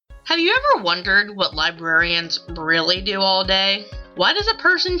Have you ever wondered what librarians really do all day? Why does a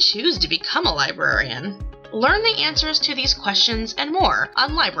person choose to become a librarian? Learn the answers to these questions and more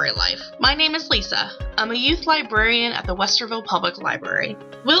on Library Life. My name is Lisa. I'm a youth librarian at the Westerville Public Library.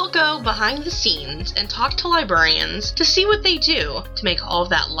 We'll go behind the scenes and talk to librarians to see what they do to make all of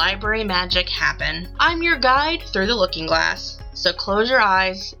that library magic happen. I'm your guide through the looking glass, so close your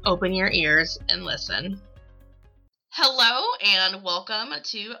eyes, open your ears, and listen. Hello and welcome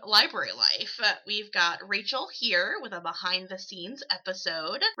to Library Life. We've got Rachel here with a behind the scenes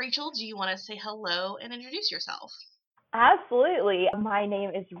episode. Rachel, do you want to say hello and introduce yourself? Absolutely. My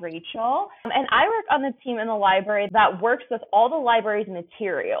name is Rachel, and I work on the team in the library that works with all the library's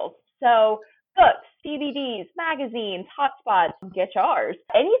materials. So books, DVDs, magazines, hotspots, get yours.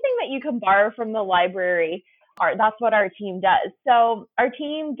 Anything that you can borrow from the library, that's what our team does. So our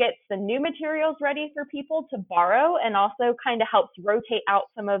team gets the new materials ready for people to borrow and also kind of helps rotate out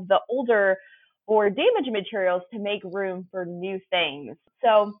some of the older or damaged materials to make room for new things.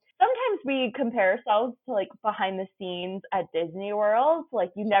 So sometimes we compare ourselves to like behind the scenes at Disney World. Like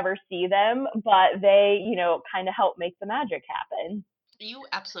you never see them, but they, kind of help make the magic happen. You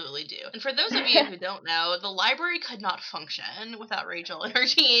absolutely do. And for those of you who don't know, the library could not function without Rachel and her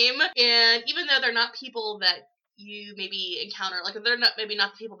team. And even though they're not people that you maybe encounter, like they're not maybe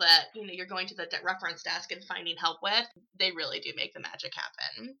not the people that you're going to the reference desk and finding help with, they really do make the magic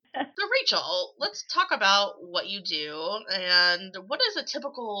happen. So Rachel, let's talk about what you do and what is a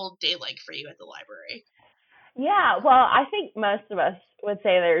typical day like for you at the library? Yeah, well, I think most of us would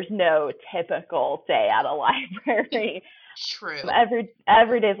say there's no typical day at a library. True.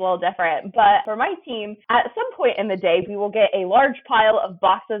 Every day is a little different. But for my team, at some point in the day, we will get a large pile of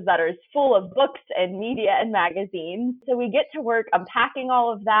boxes that are full of books and media and magazines. So we get to work unpacking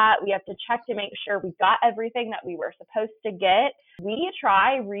all of that. We have to check to make sure we got everything that we were supposed to get. We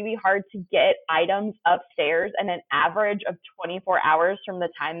try really hard to get items upstairs in an average of 24 hours from the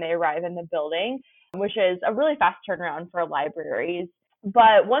time they arrive in the building, which is a really fast turnaround for libraries.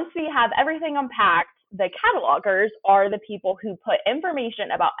 But once we have everything unpacked, the catalogers are the people who put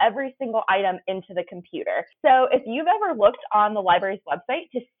information about every single item into the computer. So if you've ever looked on the library's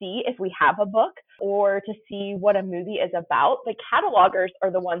website to see if we have a book or to see what a movie is about, the catalogers are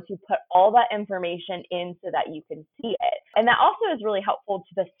the ones who put all that information in so that you can see it. And that also is really helpful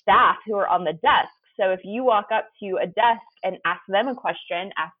to the staff who are on the desk. So if you walk up to a desk and ask them a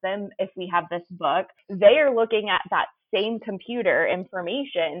question, ask them if we have this book, they are looking at that same computer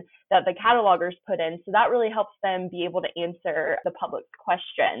information that the catalogers put in. So that really helps them be able to answer the public's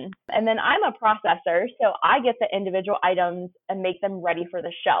question. And then I'm a processor, so I get the individual items and make them ready for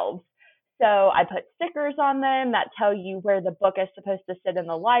the shelves. So I put stickers on them that tell you where the book is supposed to sit in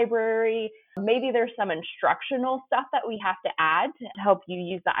the library. Maybe there's some instructional stuff that we have to add to help you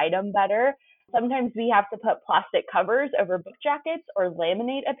use the item better. Sometimes we have to put plastic covers over book jackets or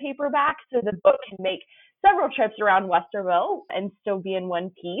laminate a paperback so the book can make several trips around Westerville and still be in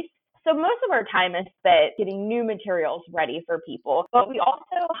one piece. So most of our time is spent getting new materials ready for people, but we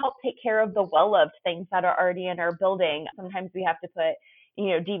also help take care of the well-loved things that are already in our building. Sometimes we have to put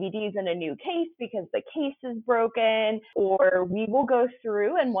DVDs in a new case because the case is broken, or we will go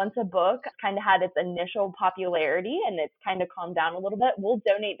through and once a book kind of had its initial popularity and it's kind of calmed down a little bit, we'll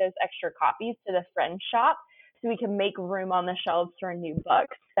donate those extra copies to the friend shop so we can make room on the shelves for new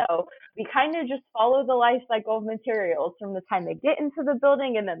books. So we kind of just follow the life cycle of materials from the time they get into the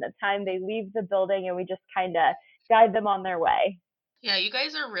building and then the time they leave the building, and we just kind of guide them on their way. Yeah, you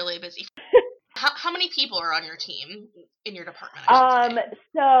guys are really busy. How many people are on your team in your department?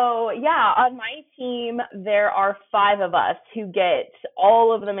 So yeah, on my team, there are 5 of us who get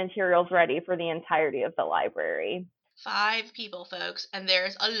all of the materials ready for the entirety of the library. 5 people, folks, and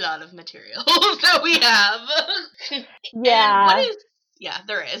there's a lot of materials that we have. Yeah. Yeah,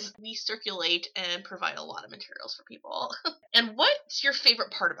 there is. We circulate and provide a lot of materials for people. And what's your favorite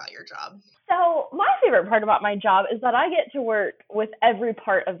part about your job? So my favorite part about my job is that I get to work with every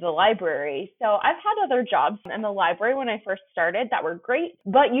part of the library. So I've had other jobs in the library when I first started that were great,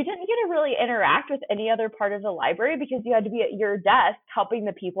 but you didn't get to really interact with any other part of the library because you had to be at your desk helping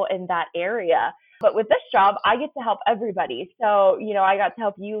the people in that area. But with this job, I get to help everybody. So, I got to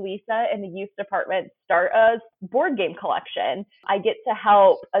help you, Lisa, in the youth department start a board game collection. I get to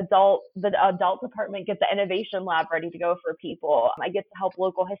help the adult department get the innovation lab ready to go for people. I get to help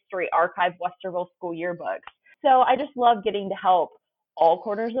local history archive Westerville school yearbooks. So I just love getting to help all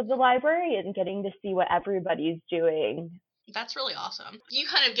corners of the library and getting to see what everybody's doing. That's really awesome. You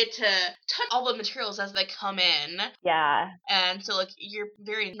kind of get to touch all the materials as they come in. Yeah. And so, you're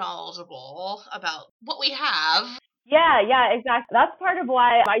very knowledgeable about what we have. Yeah, exactly. That's part of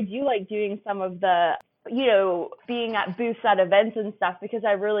why I do like doing some of the, being at booths at events and stuff, because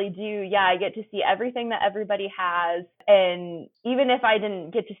I really do, I get to see everything that everybody has. And even if I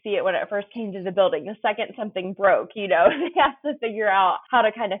didn't get to see it when it first came to the building, the second something broke, they have to figure out how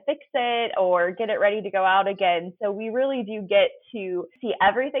to kind of fix it or get it ready to go out again. So we really do get to see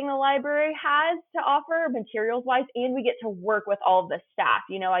everything the library has to offer materials wise, and we get to work with all of the staff.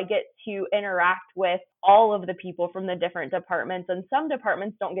 I get to interact with all of the people from the different departments, and some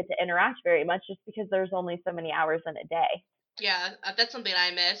departments don't get to interact very much just because there's only so many hours in a day. Yeah, that's something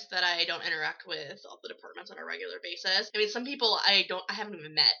I miss, that I don't interact with all the departments on a regular basis. I mean, some people I haven't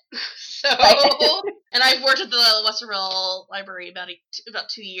even met. So, and I've worked at the Westerville Library about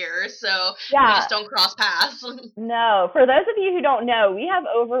 2 years, so we just don't cross paths. No, for those of you who don't know, we have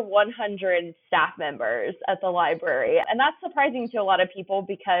over 100 staff members at the library, and that's surprising to a lot of people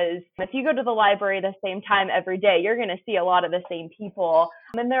because if you go to the library the same time every day, you're going to see a lot of the same people.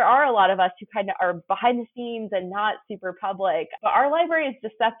 And there are a lot of us who kind of are behind the scenes and not super public, but our library is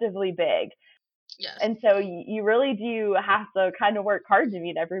deceptively big. Yes. And so you really do have to kind of work hard to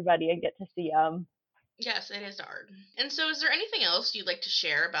meet everybody and get to see them. Yes, it is hard. And so is there anything else you'd like to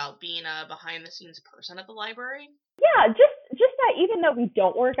share about being a behind-the-scenes person at the library? Yeah, just that even though we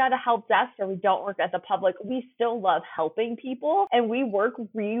don't work at a help desk or we don't work at the public, we still love helping people, and we work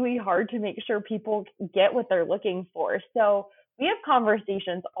really hard to make sure people get what they're looking for. So we have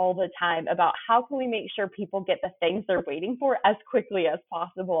conversations all the time about how can we make sure people get the things they're waiting for as quickly as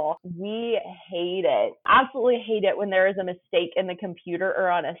possible. We hate it, absolutely hate it when there is a mistake in the computer or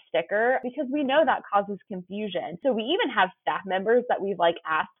on a sticker, because we know that causes confusion. So we even have staff members that we've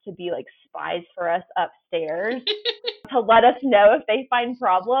asked to be spies for us upstairs to let us know if they find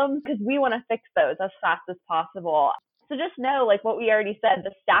problems, because we want to fix those as fast as possible. So just know, what we already said,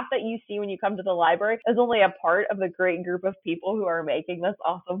 the staff that you see when you come to the library is only a part of the great group of people who are making this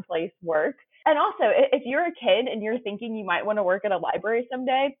awesome place work. And also, if you're a kid and you're thinking you might want to work at a library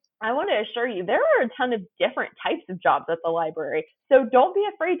someday, I want to assure you there are a ton of different types of jobs at the library. So don't be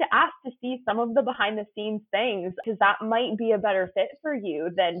afraid to ask to see some of the behind the scenes things, because that might be a better fit for you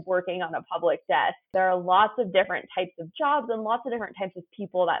than working on a public desk. There are lots of different types of jobs and lots of different types of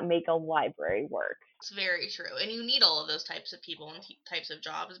people that make a library work. It's very true. And you need all of those types of people and types of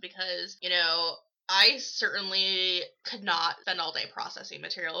jobs because, I certainly could not spend all day processing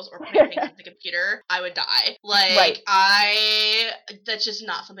materials or putting things in the computer. I would die. Right. That's just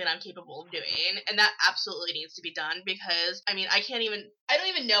not something I'm capable of doing. And that absolutely needs to be done because, I don't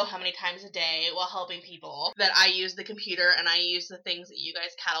even know how many times a day while helping people that I use the computer and I use the things that you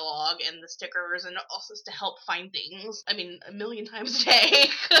guys catalog and the stickers and also to help find things. A million times a day.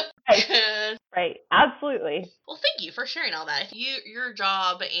 Right. Absolutely. Well, thank you for sharing all that. Your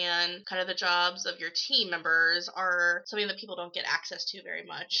job and kind of the jobs of your team members are something that people don't get access to very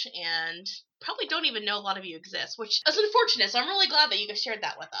much and probably don't even know a lot of you exist, which is unfortunate. So I'm really glad that you guys shared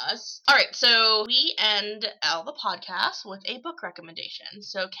that with us. All right, so we end all the podcasts with a book recommendation.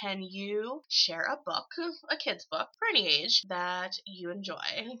 So can you share a book, a kid's book for any age, that you enjoy?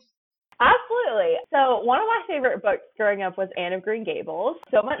 Absolutely. So one of my favorite books growing up was Anne of Green Gables.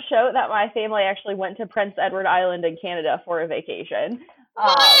 So much so that my family actually went to Prince Edward Island in Canada for a vacation.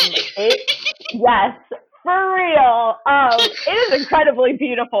 Yes, for real. It is incredibly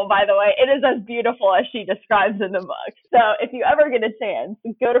beautiful, by the way. It is as beautiful as she describes in the book. So if you ever get a chance,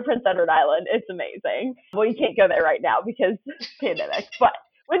 go to Prince Edward Island. It's amazing. Well, you can't go there right now because pandemic, but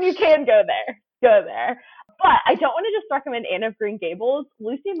when you can go there, go there. But I don't want to just recommend Anne of Green Gables.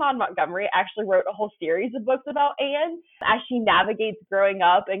 Lucy Maud Montgomery actually wrote a whole series of books about Anne as she navigates growing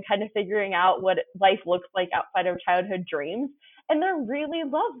up and kind of figuring out what life looks like outside of childhood dreams. And they're really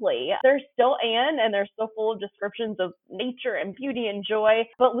lovely. They're still Anne, and they're still full of descriptions of nature and beauty and joy.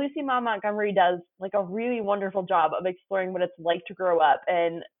 But Lucy Maud Montgomery does a really wonderful job of exploring what it's like to grow up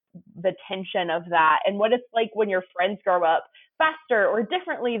and the tension of that, and what it's like when your friends grow up faster or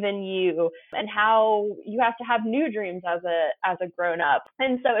differently than you, and how you have to have new dreams as a grown up.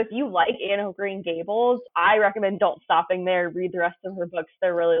 And so if you like Anne of Green Gables, I recommend don't stopping there. Read the rest of her books.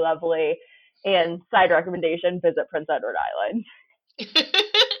 They're really lovely. And side recommendation, visit Prince Edward Island.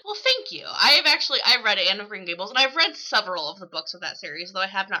 Well, thank you. I've read Anne of Green Gables, and I've read several of the books of that series, though I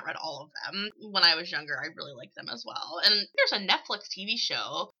have not read all of them. When I was younger, I really liked them as well. And there's a Netflix TV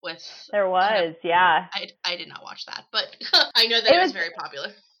show with... There was, yeah. I did not watch that, but I know that it was very popular.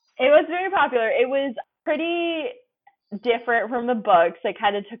 It was very popular. It was pretty different from the books. It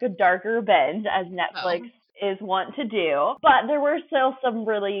kind of took a darker bend, as Netflix is wont to do. But there were still some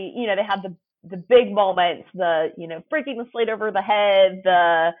really, they had the big moments, the, breaking the slate over the head,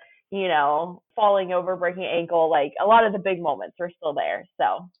 the, falling over, breaking an ankle, like a lot of the big moments were still there.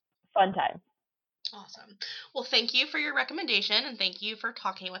 So fun time. Awesome. Well, thank you for your recommendation and thank you for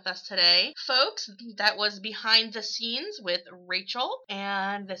talking with us today. Folks, that was Behind the Scenes with Rachel,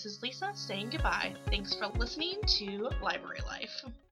 and this is Lisa saying goodbye. Thanks for listening to Library Life.